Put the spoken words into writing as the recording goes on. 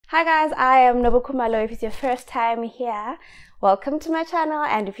Hi guys, I am Nobukumalo. If it's your first time here, welcome to my channel,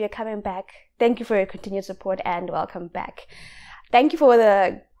 and if you're coming back, thank you for your continued support and welcome back. Thank you for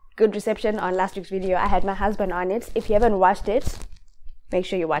the good reception on last week's video. I had my husband on it. If you haven't watched it, make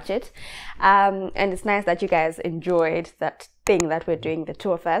sure you watch it. And it's nice that you guys enjoyed that thing that we're doing, the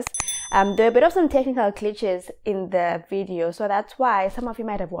two of us. There are a bit of some technical glitches in the video, so that's why some of you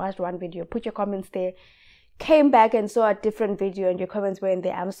might have watched one video, put your comments there, came back and saw a different video and your comments were in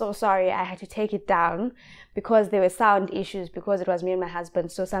there. I'm so sorry, I had to take it down because there were sound issues, because it was me and my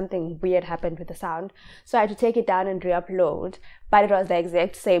husband, so something weird happened with the sound, so I had to take it down and re-upload, but it was the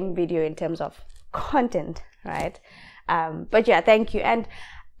exact same video in terms of content, right? But yeah, thank you. And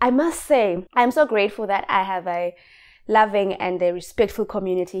I must say, I'm so grateful that I have a loving and a respectful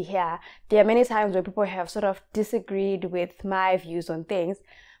community here. There are many times where people have sort of disagreed with my views on things,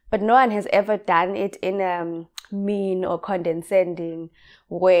 but no one has ever done it in a mean or condescending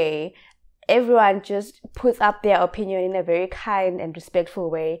way. Everyone just puts up their opinion in a very kind and respectful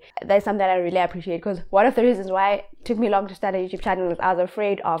way. That's something that I really appreciate, because one of the reasons why it took me long to start a YouTube channel is I was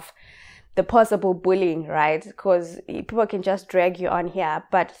afraid of the possible bullying, right? Because people can just drag you on here.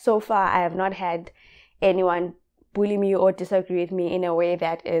 But so far, I have not had anyone bully me or disagree with me in a way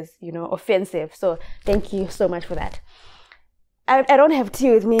that is, offensive. So thank you so much for that. I don't have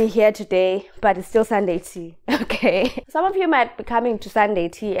tea with me here today, but it's still Sunday tea, okay? Some of you might be coming to Sunday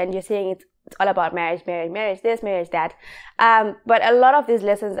tea and you're saying it's all about marriage this, marriage that. But a lot of these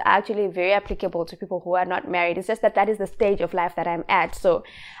lessons are actually very applicable to people who are not married. It's just that that is the stage of life that I'm at. So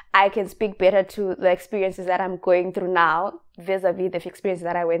I can speak better to the experiences that I'm going through now vis-a-vis the experiences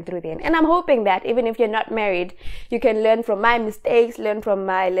that I went through then. And I'm hoping that even if you're not married, you can learn from my mistakes, learn from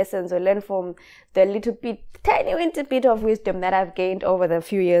my lessons, or learn from the tiny bit of wisdom that I've gained over the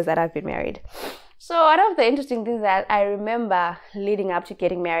few years that I've been married. So one of the interesting things that I remember leading up to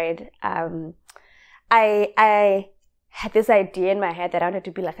getting married, I had this idea in my head that I wanted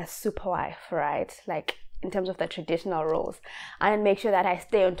to be like a super wife, right? Like, in terms of the traditional roles, and make sure that I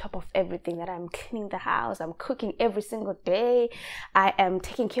stay on top of everything, that I'm cleaning the house, I'm cooking every single day, I am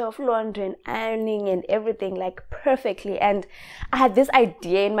taking care of laundry and ironing and everything like perfectly. And I had this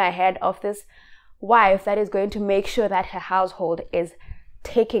idea in my head of this wife that is going to make sure that her household is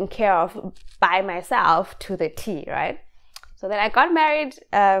taken care of by myself to the T, right? So then I got married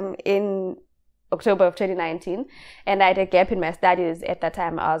in October of 2019, and I had a gap in my studies. At that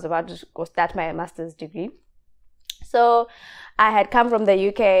time, I was about to go start my master's degree. So I had come from the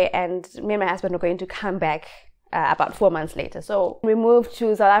UK, and me and my husband were going to come back about 4 months later. So we moved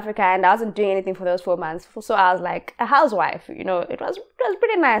to South Africa, and I wasn't doing anything for those 4 months. So I was like a housewife, it was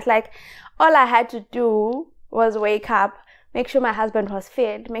pretty nice. Like, all I had to do was wake up, make sure my husband was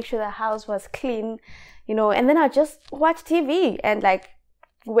fed, make sure the house was clean, and then I'll just watch TV and like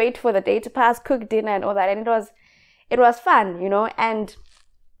wait for the day to pass, cook dinner and all that. And it was fun, and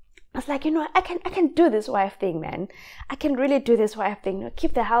I was like, I can do this wife thing, man. I can really do this wife thing,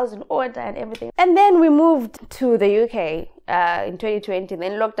 keep the house in order and everything. And then we moved to the UK in 2020.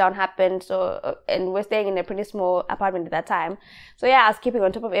 Then lockdown happened, and we're staying in a pretty small apartment at that time. So yeah, I was keeping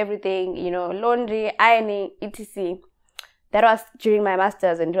on top of everything, laundry, ironing, etc. That was during my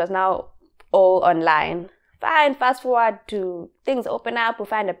master's, and it was now all online. Fine, fast forward to things open up, we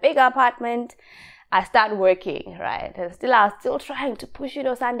find a bigger apartment, I start working, right? And I was still trying to push,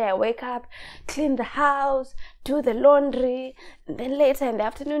 Sunday I wake up, clean the house, do the laundry, and then later in the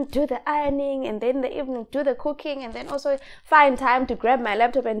afternoon do the ironing, and then in the evening do the cooking, and then also find time to grab my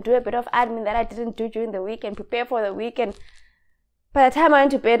laptop and do a bit of admin that I didn't do during the week and prepare for the weekend. By the time I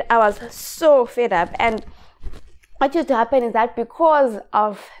went to bed, I was so fed up. And what used to happen is that because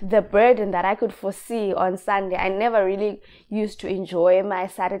of the burden that I could foresee on Sunday, I never really used to enjoy my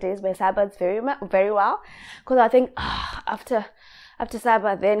Saturdays, my Sabbaths very well. Because I think after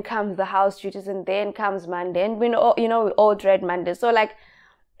Sabbath, then comes the house duties, and then comes Monday, and we all dread Monday. So like,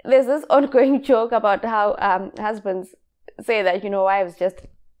 there's this ongoing joke about how husbands say that wives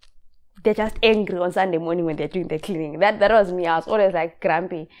they're just angry on Sunday morning when they're doing the cleaning. That was me. I was always like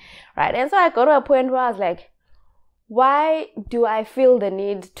grumpy, right? And so I got to a point where I was like, why do I feel the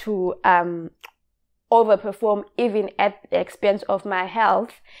need to overperform even at the expense of my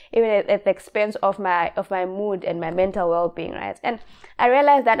health, even at the expense of my mood and my mental well-being, right? And I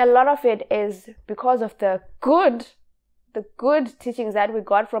realized that a lot of it is because of the good teachings that we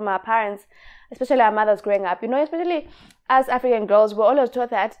got from our parents, especially our mothers growing up. Especially as African girls, we're always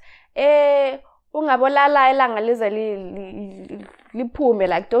taught that ungabolala ilanga lize liphume,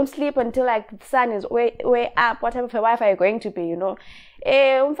 like don't sleep until like the sun is way up. What type of a wife are you going to be?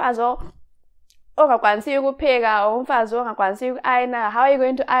 Umfazo ongakwanisiyo ukupheka, umfazi ongakwanisiyo ukuayina, how are you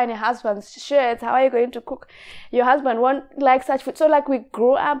going to iron your husband's shirts? How are you going to cook? Your husband won't like such food. So like we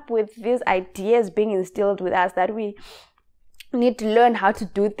grew up with these ideas being instilled with us that we need to learn how to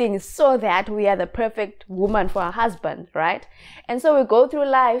do things so that we are the perfect woman for our husband, right? And so we go through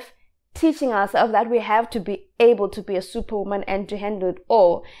life teaching ourselves that we have to be able to be a superwoman and to handle it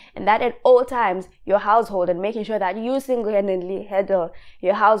all, and that at all times your household and making sure that you single-handedly handle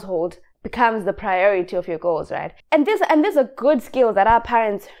your household becomes the priority of your goals, right? And these are good skills that our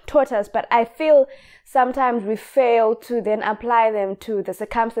parents taught us, but I feel sometimes we fail to then apply them to the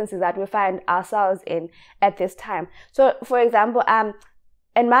circumstances that we find ourselves in at this time. So for example,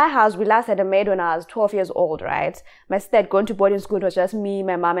 in my house, we last had a maid when I was 12 years old, right? My sister had gone to boarding school. It was just me,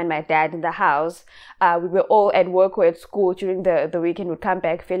 my mom, and my dad in the house. We were all at work or at school during the weekend. We'd come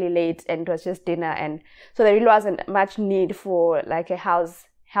back fairly late, and it was just dinner. And so there really wasn't much need for like a house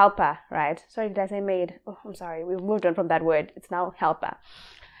helper, right? Sorry, did I say maid? Oh, I'm sorry. We've moved on from that word. It's now helper.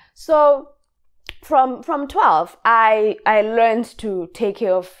 So from 12, I learned to take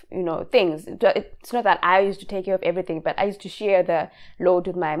care of, things. It's not that I used to take care of everything, but I used to share the load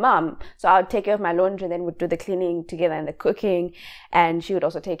with my mom. So I would take care of my laundry, and then we'd do the cleaning together and the cooking, and she would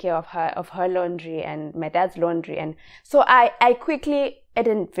also take care of her laundry and my dad's laundry. And so I quickly, at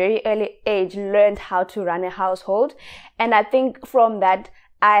a very early age, learned how to run a household. And I think from that,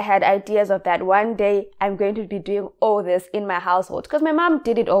 I had ideas of that one day I'm going to be doing all this in my household, because my mom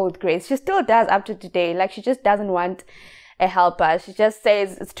did it all with grace. She still does up to today. Like, she just doesn't want a helper. She just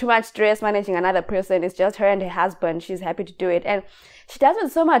says it's too much stress managing another person. It's just her and her husband. She's happy to do it. And she does it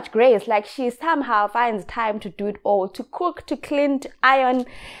with so much grace. Like, she somehow finds time to do it all, to cook, to clean, to iron,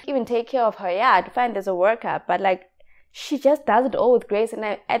 even take care of her yard. Fine, there's a worker, but like, she just does it all with grace. And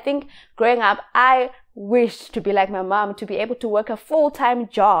I think growing up, I wished to be like my mom, to be able to work a full-time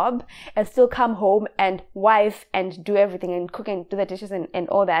job and still come home and wife and do everything and cook and do the dishes and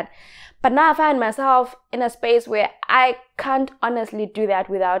all that. But now I find myself in a space where I can't honestly do that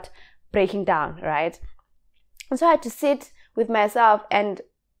without breaking down, right? And so I had to sit with myself, and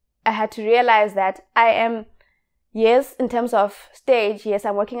I had to realize that I am, yes, in terms of stage, yes,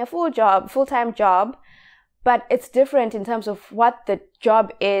 I'm working a full-time job, but it's different in terms of what the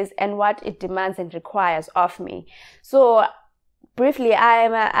job is and what it demands and requires of me. So briefly,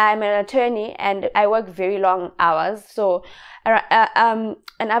 I'm an attorney, and I work very long hours. So an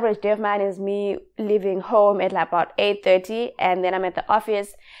average day of mine is me leaving home at about 8:30, and then I'm at the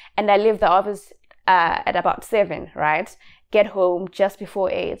office, and I leave the office at about 7, right? Get home just before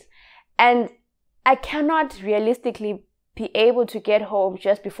 8. And I cannot realistically be able to get home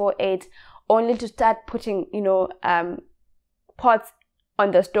just before 8 only to start putting, pots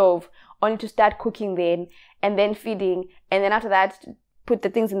on the stove, only to start cooking then, and then feeding, and then after that, put the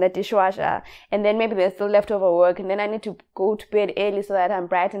things in the dishwasher, and then maybe there's still leftover work, and then I need to go to bed early so that I'm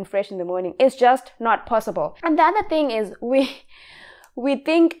bright and fresh in the morning. It's just not possible. And the other thing is, we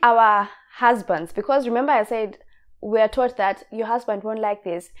think our husbands, because remember I said, we are taught that your husband won't like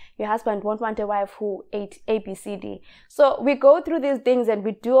this, your husband won't want a wife who ate A, B, C, D. So we go through these things and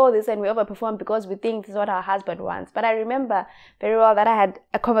we do all this and we overperform because we think this is what our husband wants. But I remember very well that I had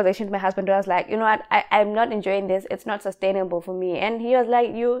a conversation with my husband where I was like, you know what, I'm not enjoying this, it's not sustainable for me. And he was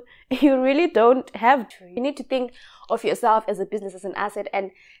like, you really don't have to. You need to think of yourself as a business, as an asset,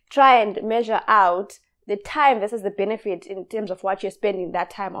 and try and measure out the time versus the benefit in terms of what you're spending that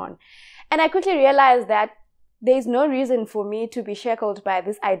time on. And I quickly realized that there's no reason for me to be shackled by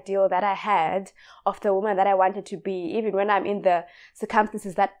this ideal that I had of the woman that I wanted to be, even when I'm in the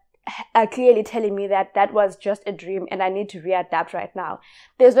circumstances that are clearly telling me that that was just a dream and I need to readapt right now.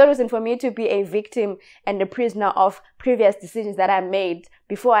 There's no reason for me to be a victim and a prisoner of previous decisions that I made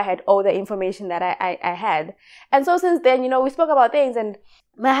before I had all the information that I had. And so since then, we spoke about things, and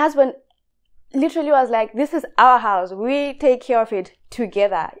my husband literally was like, this is our house. We take care of it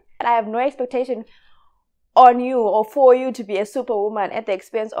together. And I have no expectation on you or for you to be a superwoman at the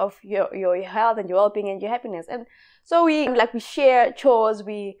expense of your health and your well-being and your happiness. And so we share chores,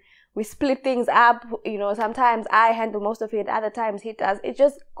 we split things up. Sometimes I handle most of it, other times he does. It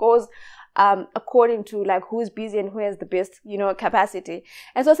just goes according to like who's busy and who has the best capacity.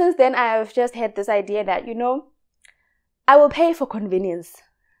 And so since then I have just had this idea that I will pay for convenience.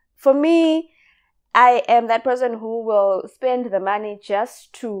 For me, I am that person who will spend the money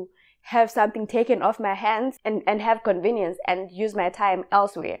just to have something taken off my hands and have convenience and use my time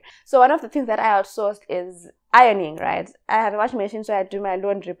elsewhere. So one of the things that I outsourced is ironing, right? I have a washing machine, so I do my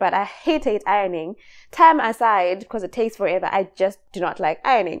laundry, but I hate ironing. Time aside, because it takes forever, I just do not like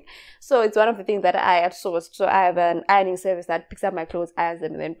ironing. So it's one of the things that I outsourced. So I have an ironing service that picks up my clothes, irons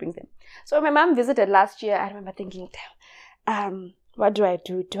them, and then brings them. So when my mom visited last year, I remember thinking, damn, what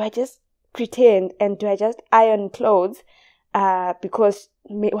do? Do I just pretend and do I just iron clothes? Because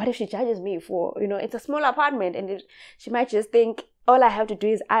what if she judges me for, it's a small apartment and she might just think all I have to do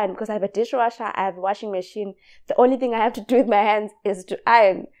is iron because I have a dishwasher, I have a washing machine. The only thing I have to do with my hands is to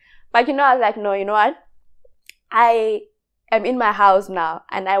iron. But I was like, no, you know what? I am in my house now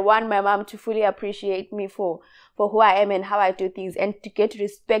and I want my mom to fully appreciate me for who I am and how I do things, and to get to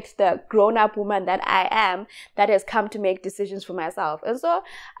respect the grown-up woman that I am that has come to make decisions for myself. And so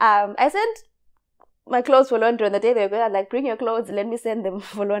I sent my clothes for laundry on the day they were going, like, bring your clothes, let me send them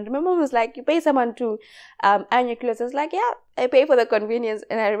for laundry. My mom was like, you pay someone to iron your clothes. I was like, yeah, I pay for the convenience.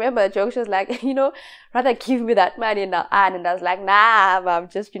 And I remember the joke, she was like, rather give me that money and I'll iron. And I was like, nah, mom,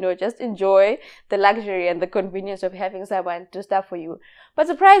 just enjoy the luxury and the convenience of having someone do stuff for you. But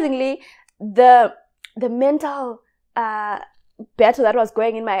surprisingly, the mental battle that was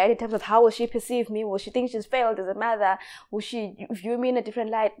going in my head in terms of how will she perceive me, will she think she's failed as a mother, will she view me in a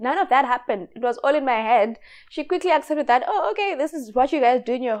different light, none of that happened. It was all in my head. She quickly accepted that, oh, okay, this is what you guys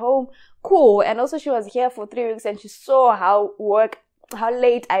do in your home, cool. And also she was here for 3 weeks and she saw how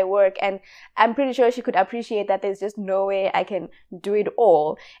late I work, and I'm pretty sure she could appreciate that there's just no way I can do it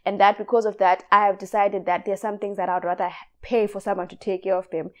all, and that because of that I have decided that there's some things that I'd rather pay for someone to take care of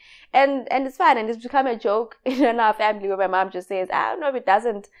them, and it's fine. And it's become a joke in our family where my mom just says, Nobi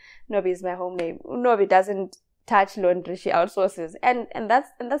doesn't, Nobi is my home name, Nobi doesn't touch laundry, she outsources, and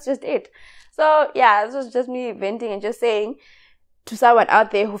that's just it. So yeah, this was just me venting and just saying to someone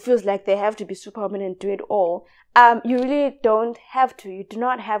out there who feels like they have to be superwoman and do it all, you really don't have to. You do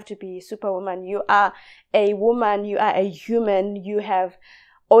not have to be superwoman. You are a woman, you are a human, you have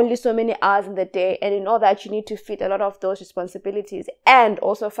only so many hours in the day, and in all that you need to fit a lot of those responsibilities and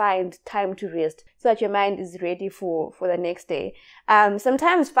also find time to rest so that your mind is ready for the next day.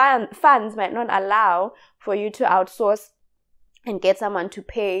 Sometimes funds might not allow for you to outsource and get someone to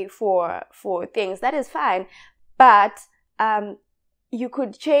pay for things. That is fine, but you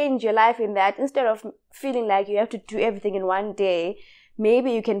could change your life in that. Instead of feeling like you have to do everything in one day,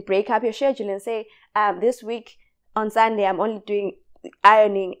 maybe you can break up your schedule and say, this week on Sunday I'm only doing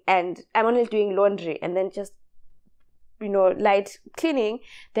ironing and I'm only doing laundry, and then just light cleaning.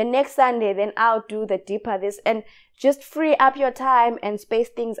 The next Sunday then I'll do the deeper this, and just free up your time and space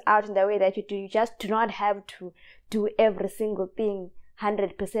things out in the way that you do. You just do not have to do every single thing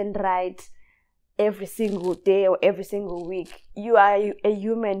 100% right every single day or every single week. You are a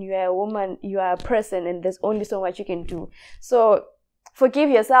human, you are a woman, you are a person, and there's only so much you can do. So forgive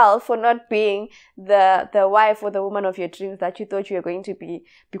yourself for not being the wife or the woman of your dreams that you thought you were going to be,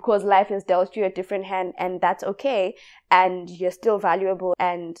 because life has dealt you a different hand, and that's okay, and you're still valuable,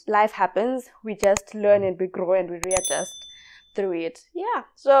 and life happens. We just learn and we grow and we readjust through it. Yeah,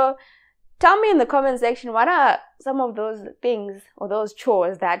 so tell me in the comment section, what are some of those things or those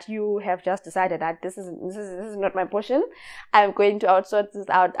chores that you have just decided that this is not my portion, I'm going to outsource this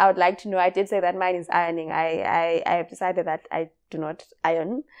out. I would like to know. I did say that mine is ironing. I have decided that I do not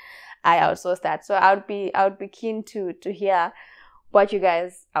iron. I outsource that. So I would be keen to hear what you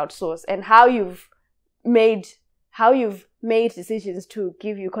guys outsource and how you've made decisions to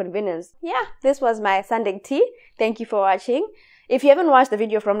give you convenience. Yeah, this was my Sunday tea. Thank you for watching. If you haven't watched the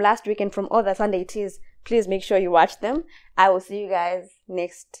video from last week and from all the Sunday teas, please make sure you watch them. I will see you guys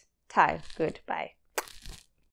next time. Goodbye.